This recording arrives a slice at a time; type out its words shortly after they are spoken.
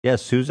Yeah,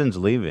 Susan's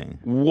leaving.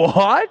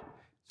 What?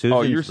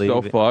 Susan's you're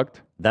leaving. so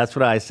fucked. That's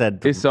what I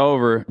said. It's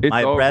over. It's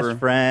my over. best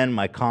friend,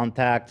 my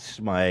contacts,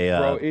 my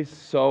Bro, it's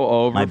so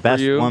over my for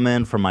best you.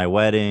 woman for my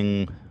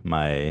wedding,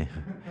 my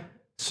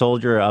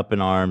soldier up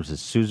in arms is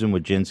Susan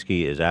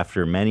Wojcicki is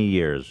after many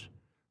years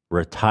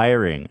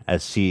retiring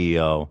as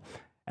CEO.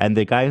 And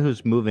the guy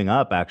who's moving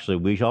up, actually,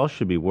 we all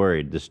should be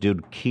worried. This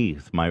dude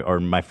Keith,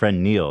 my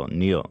friend Neil.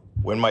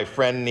 When my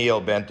friend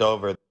Neil bent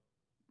over.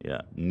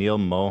 Yeah, Neil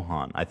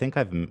Mohan. I think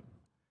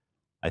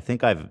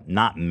I've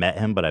not met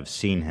him, but I've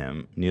seen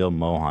him. Neil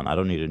Mohan. I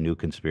don't need a new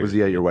conspiracy. Was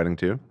he at your wedding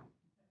too?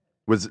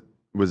 Was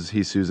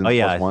he Susan's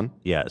plus one?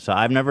 Yeah. So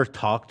I've never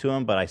talked to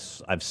him, but I've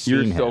seen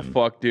him. You're so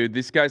fucked, dude.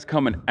 This guy's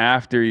coming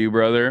after you,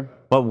 brother.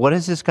 But what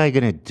is this guy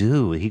gonna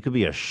do? He could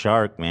be a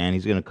shark, man.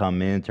 He's gonna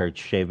come in, start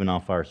shaving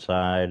off our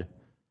side.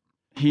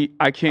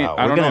 I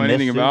don't know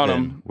anything about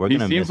him. He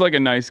seems like a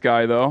nice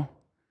guy, though.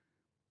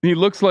 He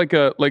looks like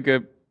a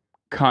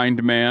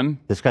kind man.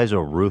 This guy's a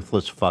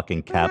ruthless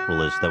fucking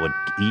capitalist that would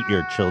eat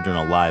your children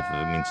alive if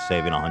it means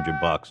saving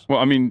 $100. Well,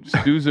 I mean,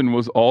 Susan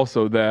was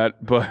also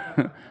that, but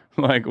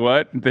like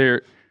what?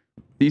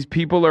 These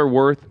people are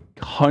worth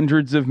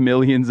hundreds of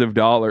millions of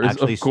dollars.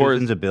 Actually, of course.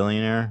 Susan's a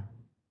billionaire.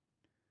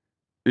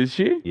 Is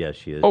she? Yeah,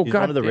 she is. Oh, She's God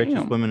one of the damn.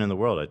 richest women in the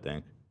world, I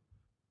think.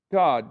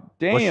 God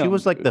damn. Well, she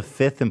was like the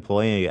 5th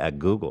employee at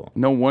Google.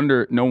 No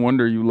wonder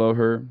you love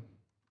her.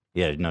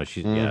 Yeah, no,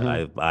 she's.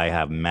 Yeah, I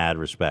have mad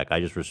respect. I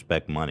just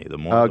respect money. The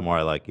more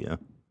I like you.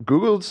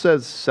 Google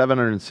says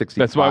 765.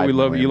 That's why we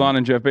love million. Elon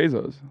and Jeff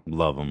Bezos.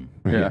 Love them.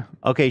 Yeah.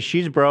 Okay,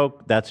 she's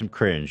broke. That's some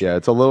cringe. Yeah,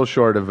 it's a little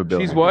short of a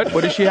billion. She's what?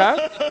 What does she have?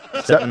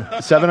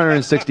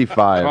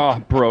 765.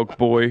 Oh, broke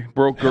boy,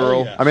 broke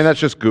girl. I mean, that's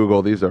just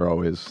Google. These are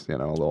always, a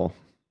little.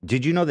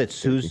 Did you know that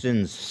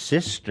Susan's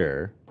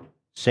sister,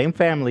 same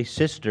family,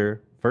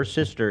 first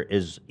sister,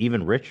 is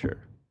even richer?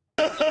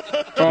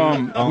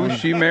 Who's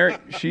she married?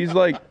 She's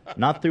like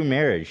not through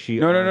marriage.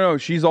 No.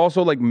 She's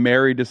also like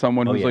married to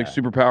someone who's like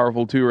super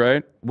powerful too,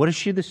 right? What is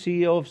she the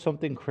CEO of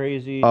something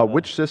crazy?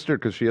 Which sister?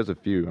 Because she has a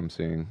few. I'm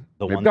seeing.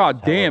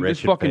 God damn, this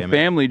fucking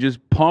family just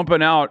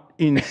pumping out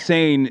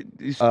insane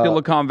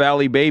Silicon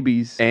Valley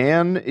babies.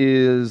 Anne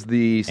is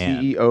the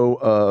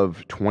CEO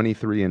of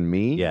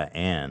 23andMe. Yeah,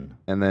 Anne.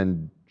 And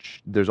then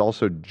there's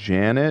also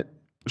Janet.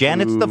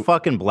 Janet's the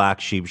fucking black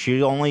sheep.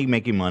 She's only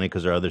making money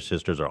because her other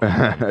sisters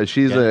are.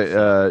 she's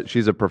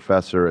a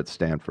professor at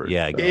Stanford.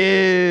 Yeah. So.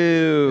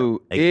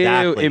 Ew.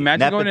 Exactly. Ew.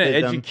 Imagine going to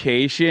Nepotism.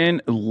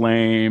 education.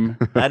 Lame.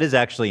 That is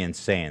actually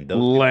insane. Those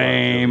people are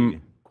Lame.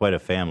 really quite a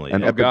family.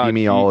 An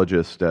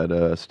epidemiologist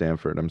at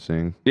Stanford, I'm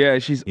seeing. Yeah,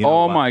 she's,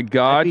 my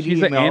God.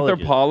 She's an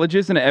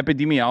anthropologist and an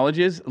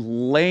epidemiologist.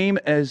 Lame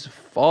as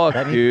fuck,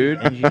 That means dude.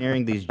 she's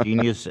engineering these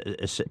genius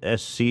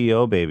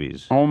CEO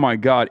babies. Oh my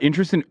God.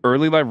 Interest in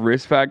early life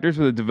risk factors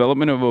for the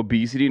development of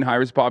obesity in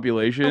high-risk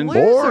populations.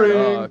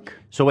 Boring.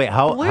 So wait,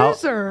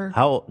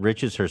 how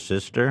rich is her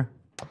sister?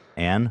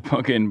 Anne?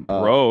 Fucking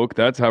broke.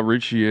 That's how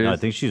rich she is. No, I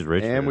think she's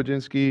rich. Anne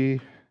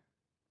Wojcicki.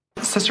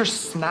 Sister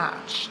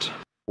snatched.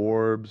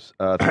 Forbes,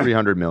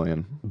 300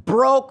 million.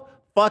 Broke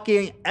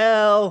fucking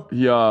L.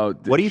 Yo,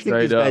 what do you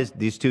think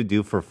these two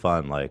do for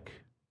fun? Like,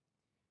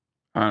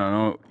 I don't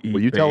know.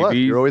 Well, you tell us.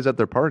 You're always at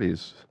their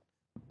parties.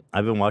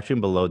 I've been watching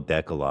Below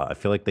Deck a lot. I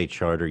feel like they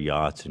charter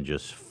yachts and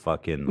just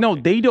fucking. No,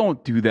 they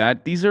don't do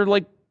that. These are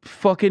like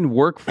fucking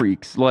work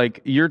freaks.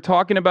 Like you're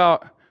talking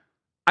about.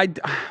 I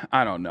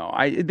don't know.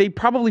 They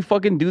probably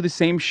fucking do the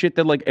same shit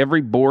that like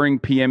every boring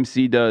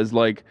PMC does.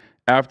 Like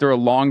after a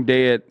long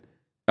day at.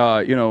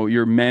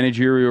 Your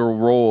managerial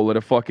role at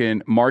a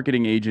fucking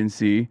marketing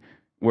agency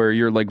where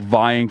you're like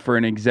vying for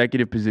an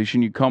executive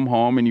position. You come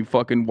home and you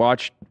fucking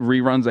watch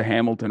reruns of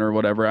Hamilton or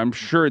whatever. I'm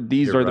sure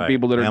these are the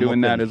people that are doing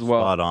that as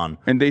well. Spot on.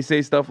 And they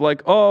say stuff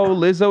like, "Oh,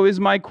 Lizzo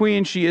is my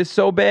queen. She is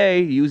so bae,"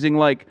 using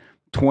like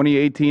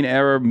 2018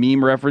 era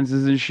meme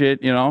references and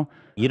shit.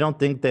 You don't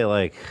think they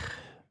like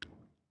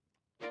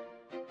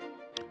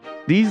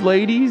these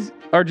ladies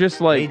are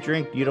just like they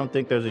drink. You don't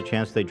think there's a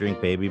chance they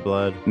drink baby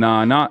blood?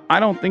 Nah, I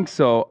don't think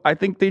so. I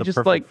think they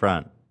just like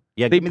front.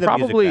 Yeah, they give me the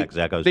probably music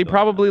back, Zach. they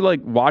probably like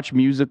watch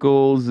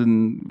musicals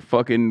and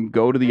fucking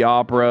go to the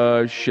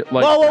opera, shit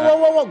like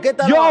whoa! Get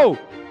that Yo, off.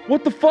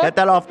 What the fuck? Get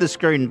that off the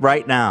screen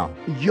right now.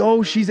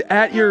 Yo, she's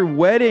at your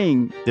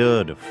wedding.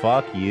 Dude,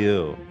 fuck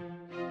you.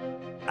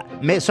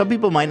 Some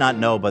people might not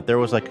know, but there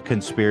was like a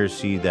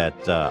conspiracy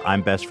that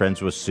I'm best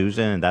friends with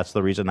Susan, and that's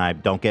the reason I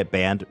don't get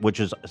banned, which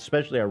is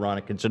especially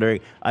ironic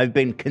considering I've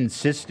been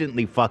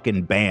consistently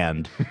fucking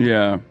banned.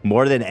 Yeah.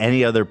 More than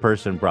any other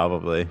person,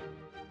 probably.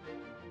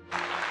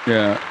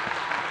 Yeah.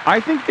 I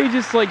think they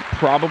just like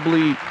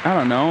probably, I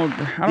don't know.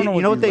 I don't know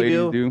you know what they these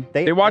ladies do.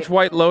 They watch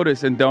White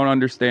Lotus and don't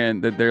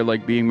understand that they're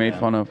like being made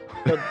fun of.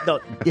 No,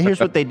 here's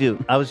what they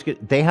do.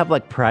 They have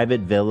like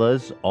private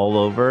villas all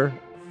over,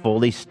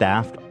 fully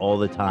staffed all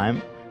the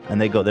time, and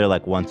they go there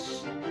like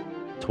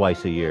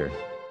twice a year.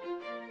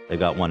 They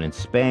got one in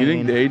Spain. You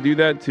think they do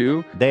that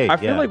too? I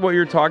feel like what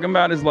you're talking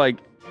about is like,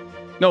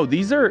 no,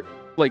 these are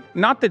like,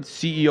 not that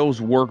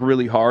CEOs work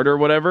really hard or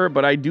whatever,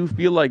 but I do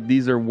feel like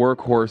these are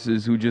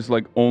workhorses who just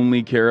like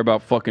only care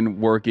about fucking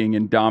working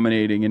and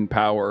dominating in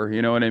power.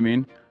 You know what I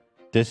mean?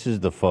 This is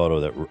the photo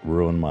that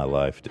ruined my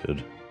life,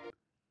 dude.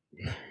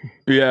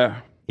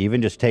 Yeah.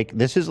 Even just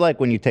this is like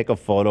when you take a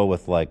photo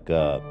with like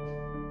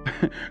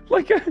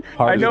like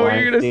I know what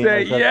you're gonna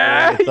say.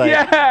 Yeah, like,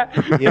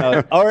 yeah. You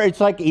know, or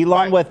it's like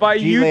Elon with by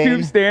G-Lane.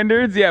 YouTube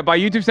standards. Yeah, by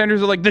YouTube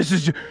standards, are like, this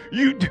is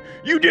you.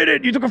 You did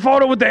it. You took a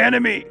photo with the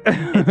enemy.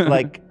 It's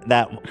like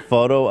that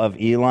photo of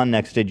Elon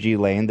next to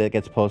G-Lane that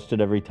gets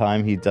posted every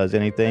time he does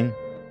anything.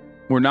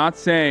 We're not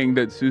saying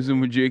that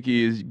Susan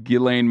Wojcicki is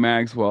Ghislaine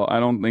Maxwell. I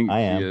don't think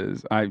she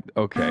is.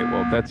 Okay,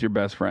 well, that's your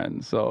best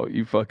friend, so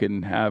you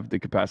fucking have the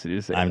capacity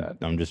to say that.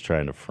 I'm just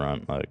trying to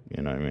front, like,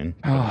 you know what I mean?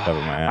 Cover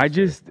my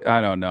ass.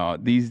 I don't know.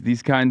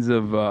 These kinds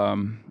of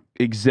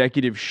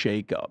executive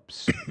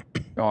shakeups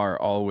are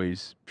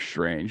always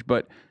strange.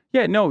 But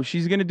yeah, no,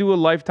 she's gonna do a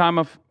lifetime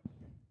of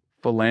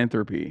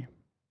philanthropy,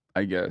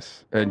 I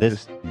guess. And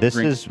this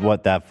is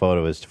what that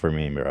photo is for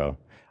me, bro.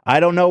 I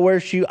don't know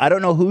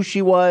who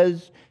she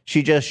was.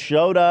 She just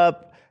showed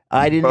up.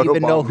 I didn't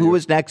even know who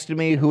was next to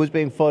me, who was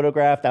being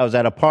photographed. I was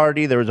at a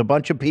party. There was a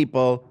bunch of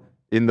people.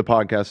 In the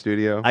podcast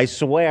studio. I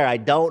swear, I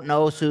don't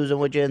know Susan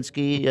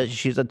Wojcicki.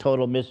 She's a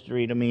total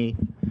mystery to me.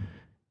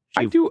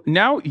 I do.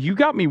 Now, you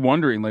got me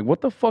wondering, like,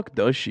 what the fuck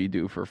does she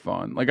do for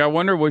fun? Like, I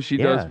wonder what she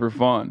does for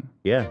fun.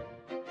 Yeah.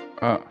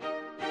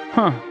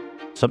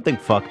 Something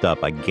fucked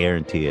up, I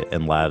guarantee it,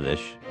 and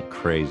lavish.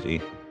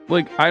 Crazy.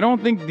 Like, I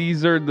don't think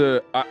these are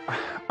the...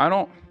 I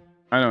don't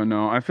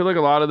know. I feel like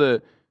a lot of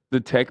the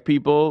tech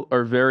people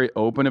are very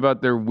open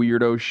about their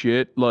weirdo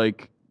shit,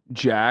 like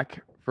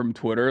Jack from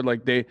Twitter.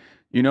 Like they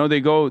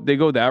go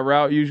that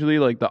route usually,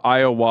 like the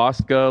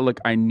ayahuasca, like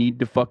I need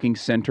to fucking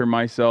center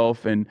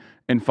myself and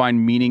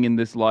find meaning in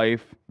this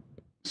life.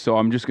 So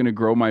I'm just gonna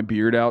grow my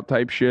beard out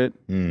type shit.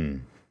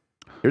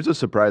 Here's a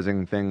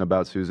surprising thing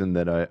about Susan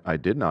that I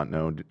did not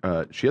know.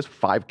 She has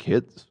 5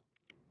 kids.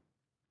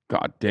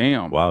 God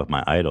damn. Wow,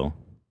 my idol.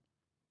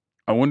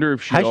 I wonder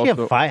if how's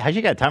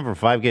she got time for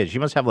 5 kids? She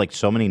must have like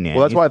so many nannies.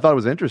 Well, that's why I thought it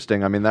was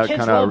interesting. I mean, that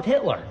kind of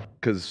Hitler.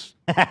 Because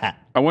I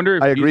wonder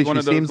if I agree.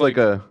 She seems like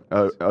a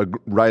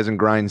rise and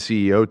grind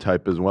CEO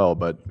type as well.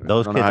 But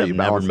those I don't kids know how have you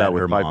never balance met that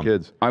with her 5 mom.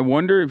 kids. I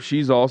wonder if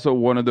she's also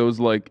one of those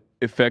like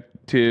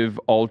effective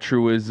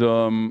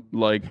altruism,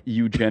 like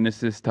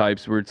eugenicist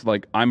types, where it's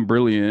like, I'm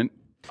brilliant,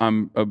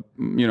 I'm a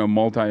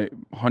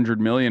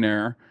multi-hundred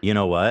millionaire. You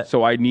know what?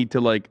 So I need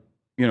to like,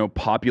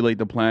 populate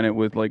the planet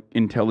with like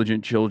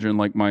intelligent children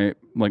like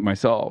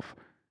myself.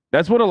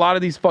 That's what a lot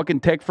of these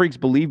fucking tech freaks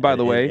believe, by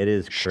the way. It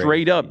is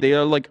straight crazy. up. They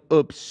are like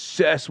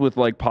obsessed with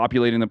like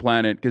populating the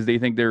planet because they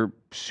think they're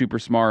super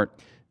smart.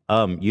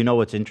 You know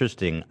what's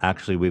interesting?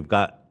 Actually,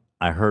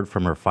 I heard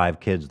from her 5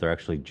 kids, they're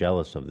actually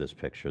jealous of this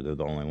picture. They're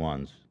the only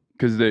ones.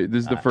 Because this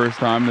is the first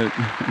time that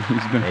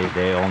he's been...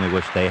 They only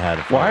wish they had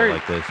a photo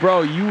like this.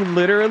 Bro, you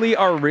literally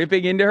are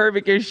ripping into her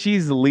because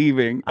she's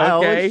leaving. Okay? I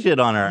always shit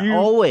on her.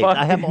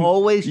 I have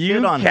always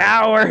shit on her. You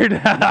coward.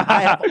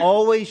 I have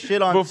always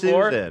shit on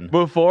Susan.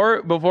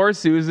 Before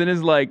Susan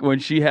is like, when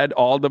she had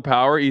all the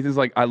power, Ethan's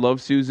like, I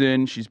love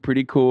Susan. She's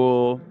pretty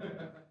cool.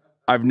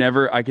 I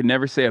could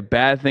never say a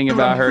bad thing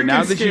about her.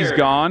 Now that she's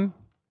gone.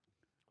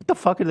 What the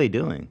fuck are they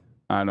doing?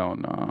 I don't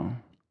know.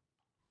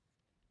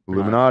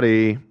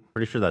 Illuminati.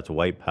 Pretty sure that's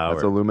white power.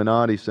 That's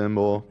Illuminati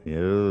symbol.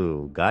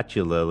 Ew, got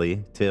you,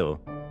 Lily, too.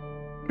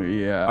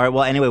 Yeah. All right,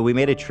 well, anyway, we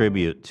made a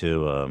tribute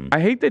to... I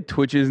hate that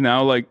Twitch is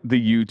now like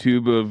the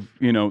YouTube of,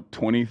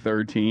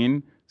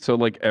 2013. So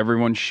like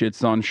everyone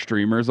shits on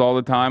streamers all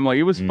the time. Like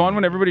it was fun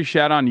when everybody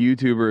shat on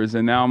YouTubers,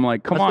 and now I'm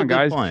like, come on,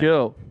 guys,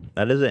 chill.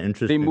 That is an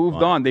interesting They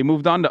moved on. They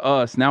moved on to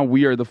us. Now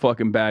we are the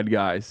fucking bad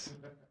guys.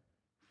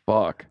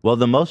 Fuck. Well,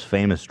 the most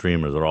famous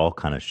streamers are all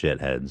kind of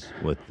shitheads.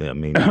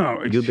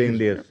 You being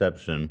the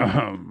exception.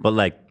 But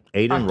like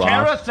Aiden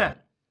Ross,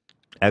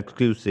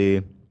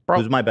 XQC,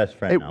 who's my best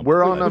friend now.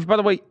 Which, by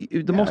the way,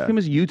 the most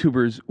famous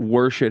YouTubers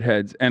were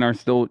shitheads and are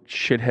still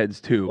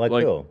shitheads too. Like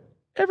who?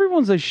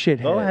 Everyone's a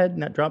shithead. Go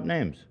ahead, drop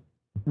names.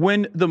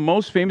 When the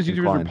most famous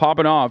YouTubers were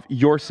popping off,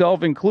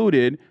 yourself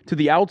included, to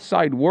the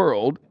outside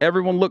world,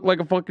 everyone looked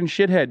like a fucking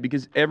shithead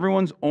because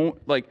everyone's own,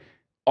 like,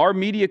 our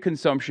media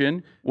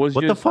consumption was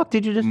what just the fuck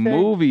did you just say?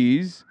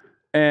 Movies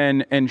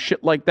and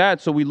shit like that.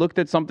 So we looked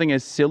at something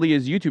as silly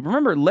as YouTube.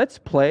 Remember, Let's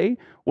Play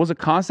was a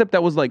concept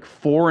that was like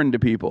foreign to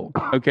people.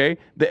 Okay,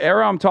 the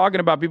era I'm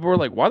talking about, people were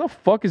like, "Why the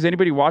fuck is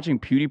anybody watching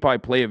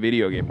PewDiePie play a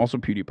video game?" Also,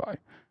 PewDiePie,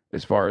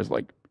 as far as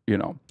like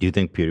Do you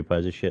think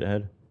PewDiePie's a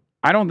shithead?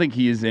 I don't think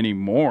he is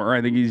anymore.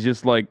 I think he's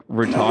just like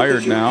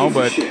retired now.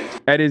 But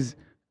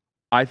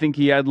I think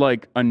he had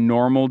like a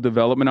normal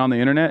development on the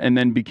internet and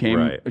then became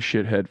a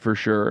shithead for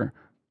sure.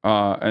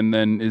 And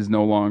then is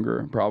no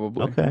longer,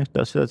 probably. Okay,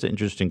 that's an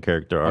interesting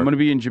character arc. I'm gonna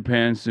be in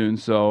Japan soon,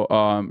 so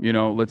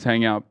let's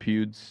hang out,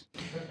 Pewds.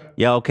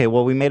 Yeah, okay.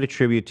 Well, we made a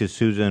tribute to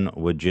Susan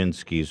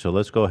Wojcicki, so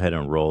let's go ahead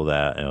and roll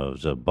that. It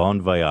was a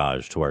bon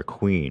voyage to our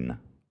queen.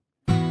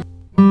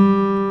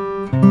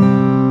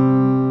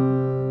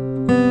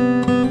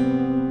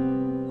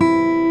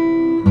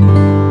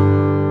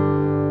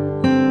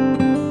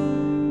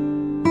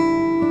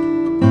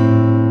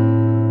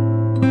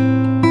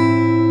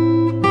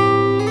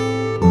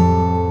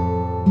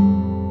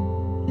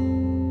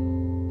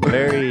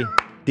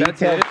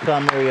 detailed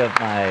summary of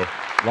my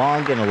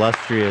long and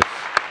illustrious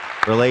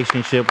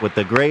relationship with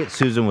the great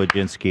Susan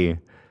Wojcicki,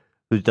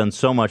 who's done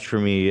so much for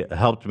me,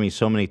 helped me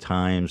so many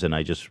times, and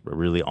I just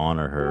really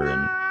honor her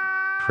and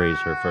praise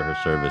her for her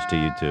service to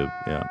YouTube.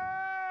 Yeah.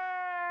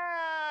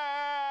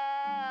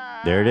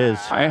 There it is.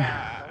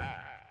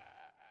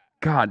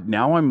 God,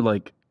 now I'm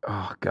like,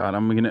 oh God,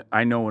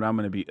 I know what I'm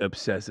gonna be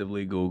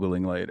obsessively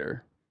Googling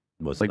later.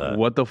 What's like, that?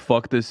 what the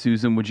fuck does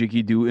Susan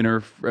Wojcicki do in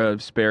her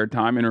spare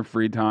time, in her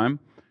free time?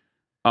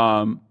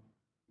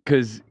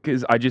 Cause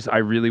I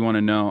really want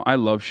to know. I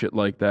love shit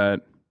like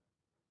that.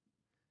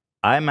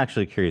 I'm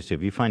actually curious.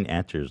 If you find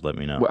answers, let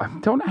me know. Well,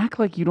 don't act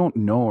like you don't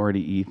know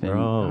already, Ethan.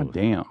 Bro. God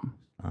damn.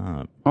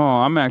 Oh,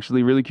 I'm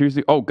actually really curious.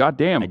 Oh, god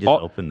damn. I just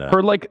opened that.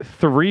 Her like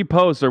 3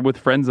 posts are with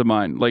friends of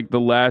mine. Like the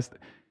last,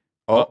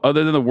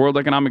 other than the World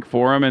Economic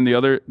Forum and the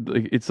other,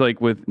 it's like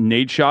with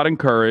Nate Shot and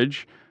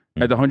Courage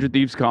at the 100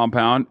 Thieves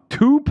compound.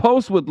 2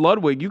 posts with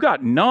Ludwig. You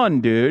got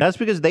none, dude. That's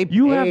because they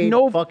you have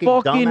no fucking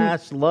fucking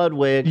dumbass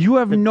Ludwig. You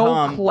have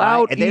no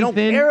clout, and they don't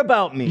Ethan. care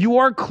about me. You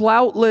are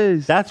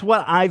cloutless. That's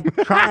what I'm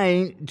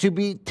trying to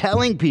be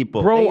telling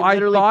people. Bro, they I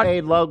literally thought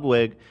paid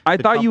Ludwig. I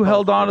to thought come you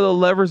held post on to it. the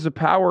levers of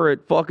power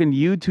at fucking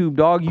YouTube,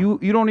 dog. You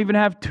don't even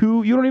have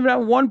 2. You don't even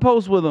have 1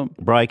 post with them.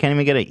 Bro, I can't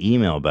even get an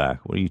email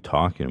back. What are you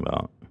talking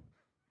about?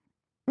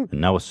 And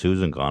now with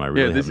Susan gone, I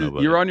really have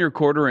nobody. You're on your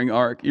quartering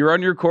arc. You're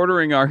on your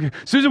quartering arc.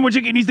 Susan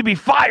Wojcicki needs to be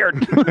fired.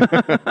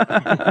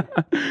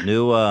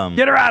 New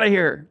Get her out of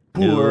here.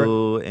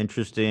 new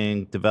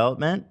interesting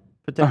development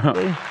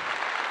potentially.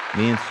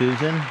 Me and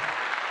Susan,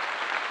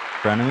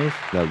 frenemies.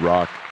 That rock.